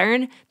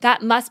pattern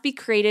that must be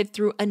created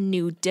through a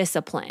new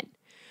discipline.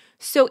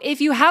 So if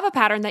you have a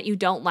pattern that you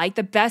don't like,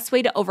 the best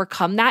way to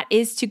overcome that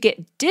is to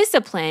get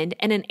disciplined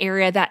in an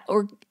area that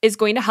is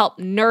going to help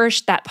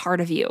nourish that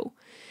part of you.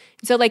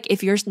 So like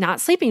if you're not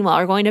sleeping well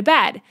or going to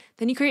bed,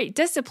 then you create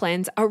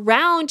disciplines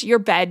around your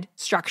bed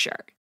structure.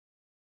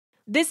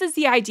 This is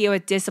the idea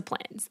with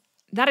disciplines,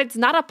 that it's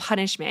not a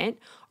punishment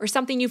or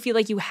something you feel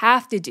like you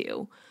have to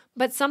do,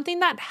 but something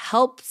that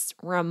helps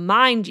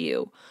remind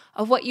you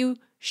of what you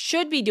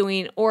should be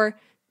doing or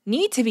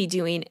need to be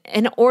doing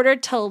in order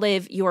to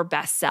live your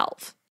best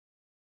self.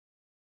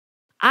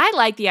 I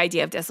like the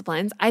idea of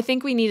disciplines. I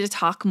think we need to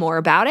talk more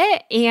about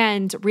it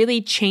and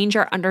really change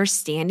our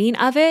understanding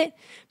of it,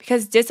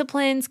 because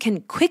disciplines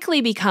can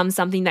quickly become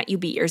something that you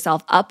beat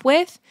yourself up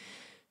with.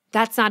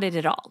 That's not it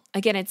at all.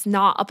 Again, it's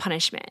not a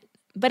punishment,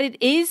 but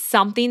it is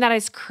something that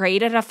has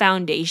created a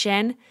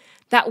foundation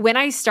that when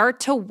I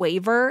start to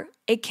waver,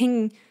 it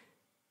can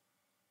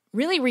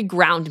really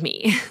reground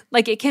me.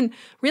 Like it can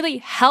really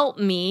help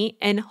me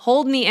and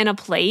hold me in a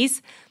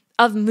place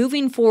of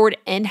moving forward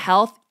in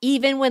health,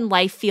 even when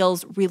life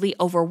feels really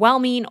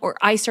overwhelming or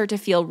I start to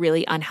feel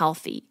really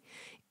unhealthy.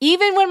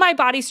 Even when my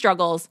body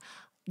struggles,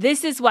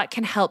 this is what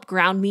can help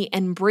ground me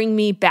and bring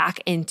me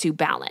back into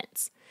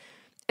balance.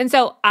 And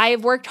so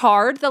I've worked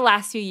hard the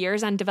last few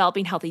years on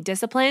developing healthy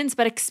disciplines,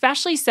 but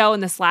especially so in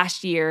this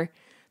last year.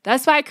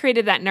 That's why I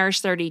created that Nourish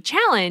 30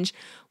 challenge,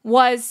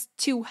 was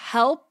to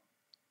help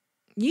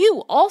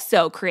you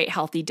also create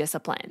healthy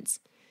disciplines.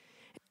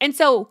 And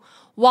so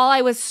while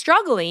I was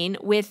struggling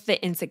with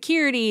the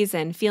insecurities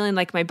and feeling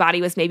like my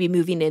body was maybe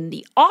moving in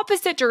the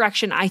opposite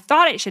direction I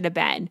thought it should have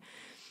been,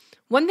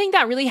 one thing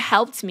that really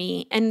helped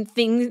me and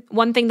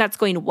one thing that's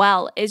going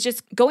well is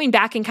just going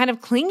back and kind of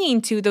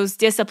clinging to those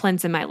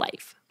disciplines in my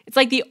life. It's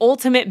like the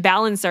ultimate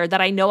balancer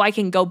that I know I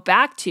can go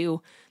back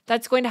to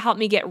that's going to help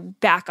me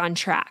get back on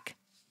track.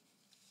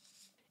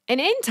 And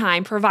in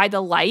time, provide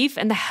the life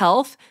and the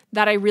health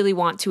that I really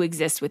want to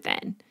exist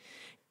within.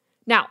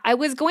 Now, I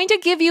was going to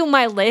give you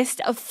my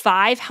list of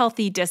 5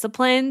 healthy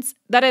disciplines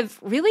that have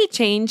really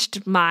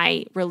changed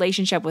my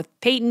relationship with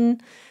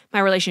Peyton, my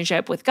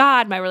relationship with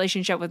God, my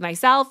relationship with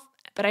myself,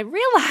 but I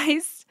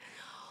realized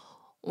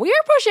we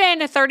are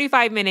pushing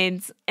 35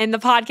 minutes in the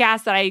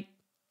podcast that I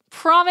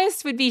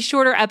promised would be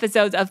shorter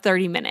episodes of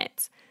 30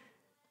 minutes.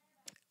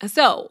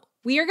 So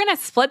we are going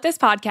to split this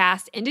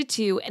podcast into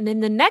 2, and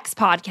in the next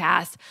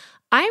podcast,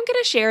 I am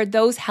going to share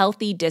those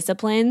healthy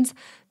disciplines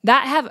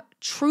that have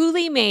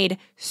truly made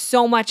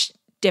so much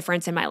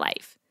difference in my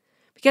life.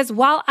 Because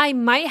while I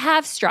might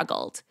have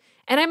struggled,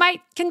 and I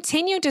might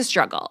continue to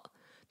struggle,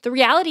 the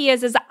reality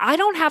is I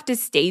don't have to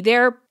stay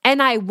there,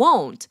 and I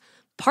won't,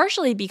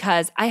 partially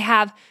because I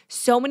have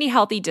so many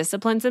healthy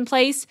disciplines in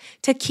place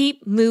to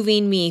keep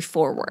moving me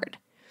forward.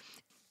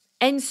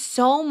 And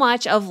so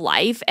much of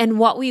life and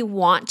what we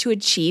want to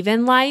achieve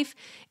in life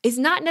is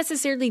not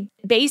necessarily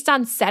based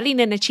on setting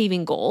and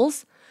achieving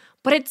goals,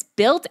 but it's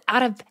built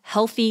out of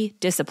healthy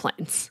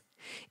disciplines.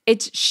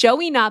 It's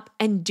showing up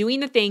and doing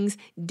the things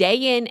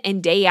day in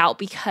and day out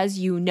because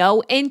you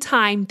know in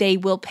time they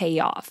will pay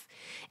off.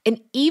 And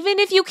even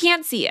if you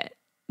can't see it,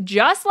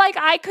 just like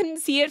I couldn't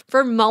see it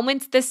for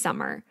moments this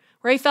summer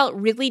where I felt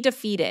really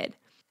defeated,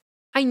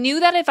 I knew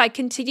that if I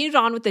continued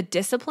on with the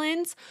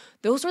disciplines,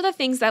 those were the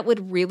things that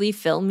would really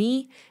fill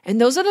me. And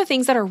those are the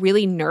things that are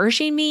really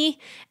nourishing me.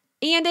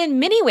 And in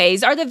many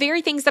ways are the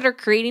very things that are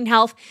creating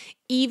health,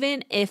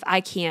 even if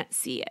I can't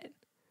see it.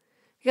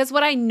 Because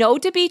what I know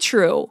to be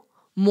true,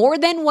 more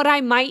than what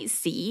I might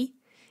see,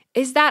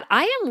 is that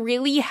I am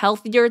really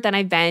healthier than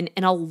I've been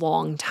in a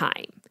long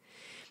time.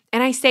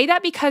 And I say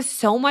that because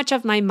so much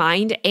of my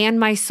mind and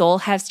my soul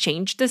has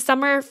changed this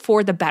summer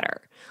for the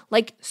better.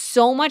 Like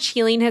so much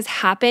healing has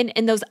happened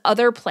in those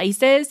other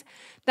places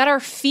that are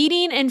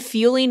feeding and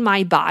fueling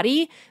my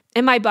body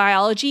and my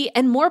biology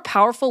in more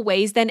powerful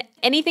ways than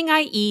anything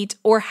I eat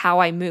or how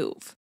I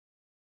move.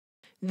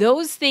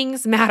 Those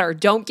things matter,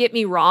 don't get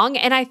me wrong,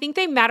 and I think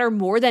they matter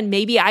more than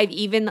maybe I've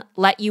even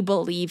let you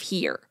believe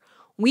here.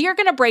 We are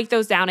going to break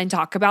those down and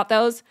talk about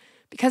those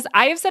because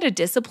I have set a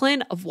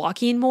discipline of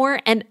walking more,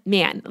 and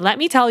man, let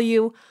me tell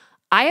you,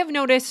 I have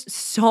noticed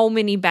so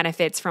many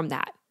benefits from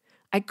that.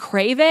 I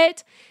crave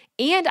it,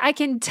 and I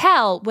can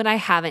tell when I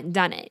haven't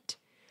done it.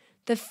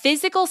 The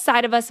physical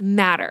side of us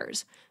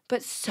matters,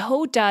 but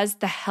so does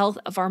the health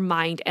of our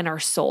mind and our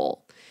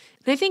soul.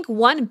 And I think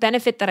one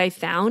benefit that I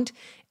found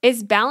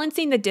is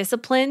balancing the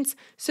disciplines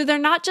so they're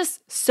not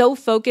just so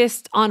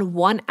focused on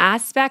one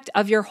aspect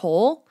of your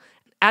whole,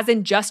 as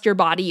in just your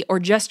body or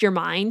just your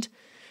mind,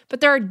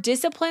 but there are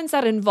disciplines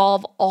that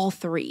involve all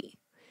 3.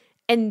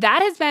 And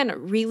that has been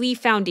really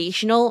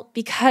foundational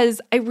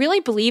because I really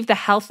believe the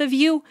health of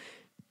you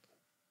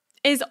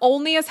is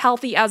only as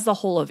healthy as the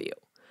whole of you.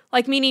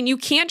 Like, meaning you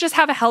can't just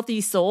have a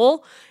healthy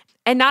soul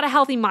and not a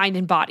healthy mind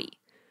and body.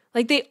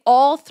 Like, they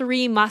all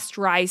 3 must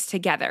rise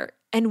together.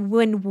 And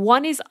when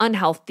one is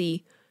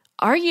unhealthy,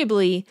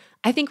 arguably,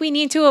 I think we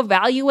need to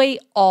evaluate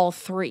all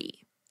 3.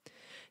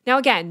 Now,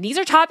 again, these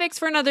are topics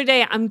for another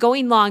day. I'm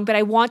going long, but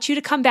I want you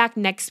to come back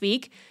next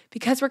week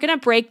because we're going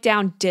to break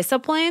down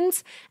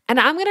disciplines, and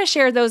I'm going to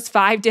share those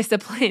 5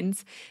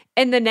 disciplines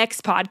in the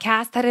next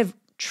podcast that have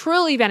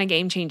truly been a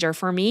game changer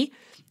for me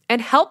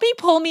and help me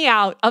pull me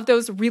out of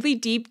those really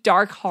deep,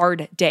 dark,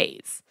 hard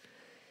days.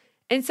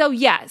 And so,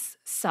 yes,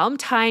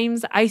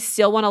 sometimes I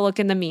still want to look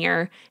in the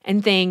mirror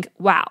and think,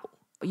 wow,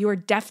 you are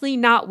definitely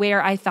not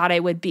where I thought I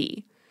would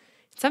be.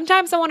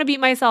 Sometimes I want to beat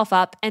myself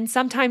up, and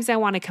sometimes I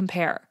want to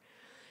compare.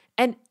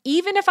 And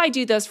even if I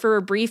do those for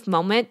a brief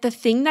moment, the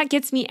thing that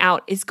gets me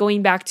out is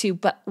going back to,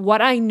 but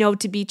what I know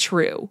to be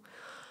true.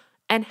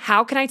 And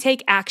how can I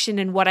take action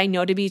in what I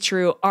know to be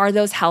true are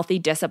those healthy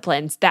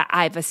disciplines that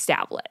I've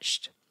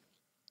established.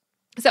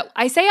 So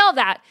I say all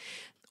that,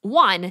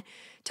 one,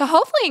 to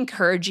hopefully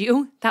encourage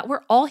you that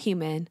we're all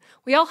human.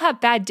 We all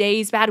have bad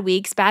days, bad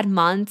weeks, bad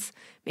months,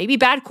 maybe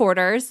bad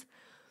quarters.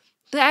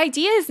 The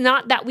idea is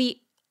not that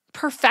we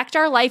perfect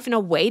our life in a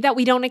way that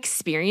we don't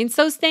experience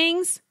those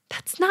things.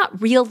 That's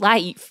not real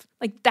life.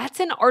 Like, that's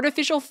an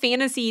artificial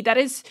fantasy that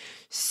is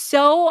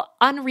so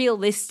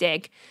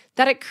unrealistic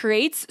that it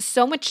creates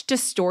so much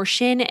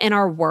distortion in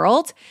our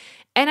world.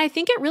 And I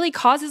think it really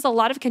causes a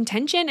lot of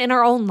contention in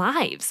our own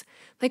lives.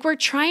 Like, we're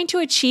trying to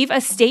achieve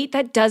a state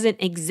that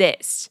doesn't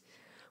exist,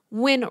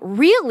 when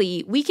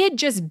really we could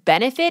just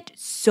benefit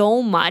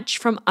so much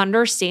from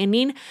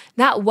understanding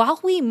that while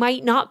we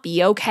might not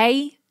be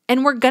okay,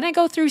 and we're gonna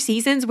go through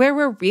seasons where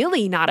we're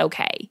really not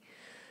okay,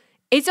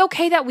 it's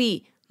okay that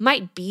we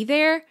might be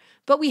there,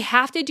 but we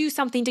have to do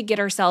something to get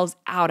ourselves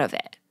out of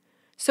it.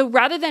 So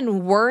rather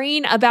than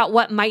worrying about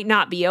what might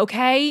not be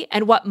okay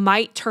and what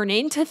might turn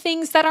into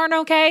things that aren't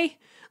okay,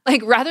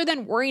 like rather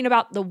than worrying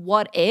about the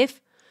what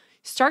if,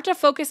 start to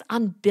focus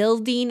on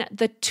building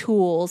the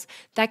tools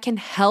that can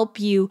help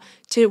you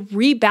to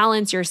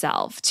rebalance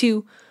yourself,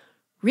 to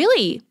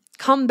really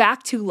come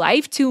back to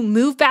life, to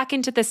move back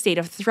into the state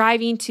of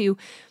thriving, to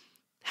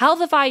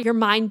healthify your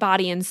mind,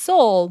 body, and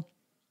soul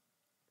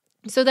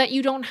so that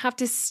you don't have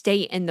to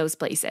stay in those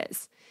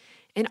places.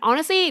 And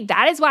honestly,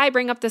 that is why I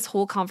bring up this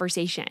whole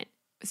conversation.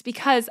 It's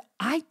because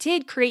I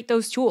did create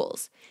those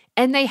tools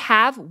and they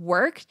have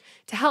worked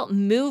to help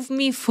move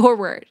me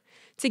forward,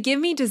 to give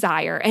me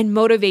desire and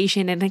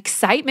motivation and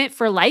excitement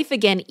for life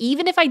again,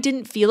 even if I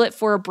didn't feel it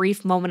for a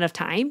brief moment of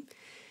time.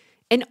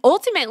 And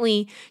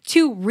ultimately,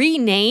 to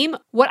rename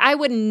what I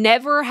would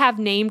never have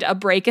named a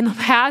break in the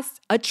past,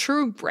 a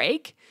true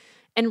break,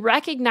 and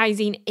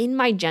recognizing in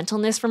my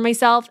gentleness for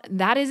myself,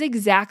 that is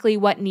exactly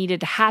what needed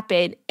to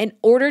happen in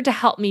order to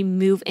help me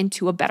move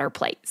into a better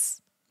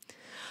place.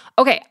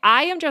 Okay,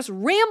 I am just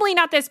rambling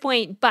at this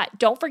point, but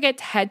don't forget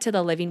to head to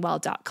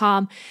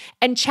thelivingwell.com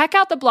and check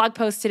out the blog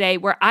post today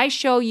where I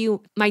show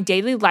you my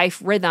daily life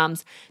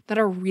rhythms that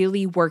are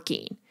really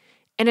working.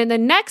 And in the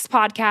next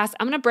podcast,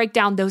 I'm going to break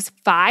down those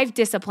 5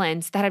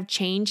 disciplines that have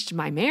changed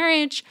my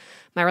marriage,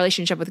 my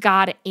relationship with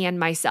God, and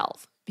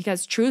myself.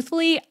 Because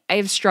truthfully, I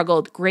have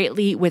struggled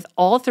greatly with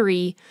all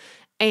 3,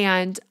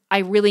 and I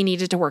really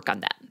needed to work on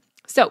them.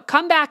 So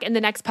come back in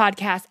the next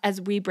podcast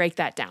as we break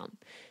that down.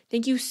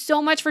 Thank you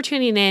so much for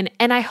tuning in,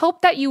 and I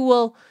hope that you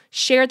will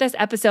share this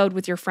episode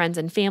with your friends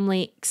and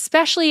family,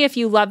 especially if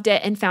you loved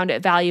it and found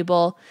it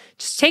valuable.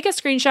 Just take a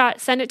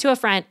screenshot, send it to a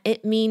friend.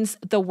 It means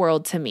the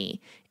world to me.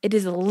 It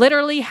is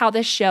literally how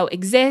this show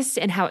exists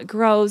and how it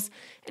grows,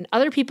 and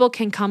other people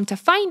can come to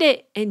find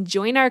it and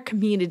join our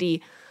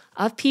community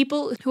of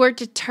people who are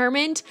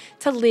determined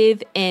to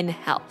live in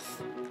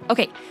health.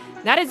 Okay,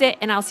 that is it,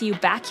 and I'll see you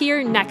back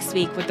here next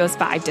week with those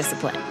 5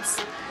 disciplines.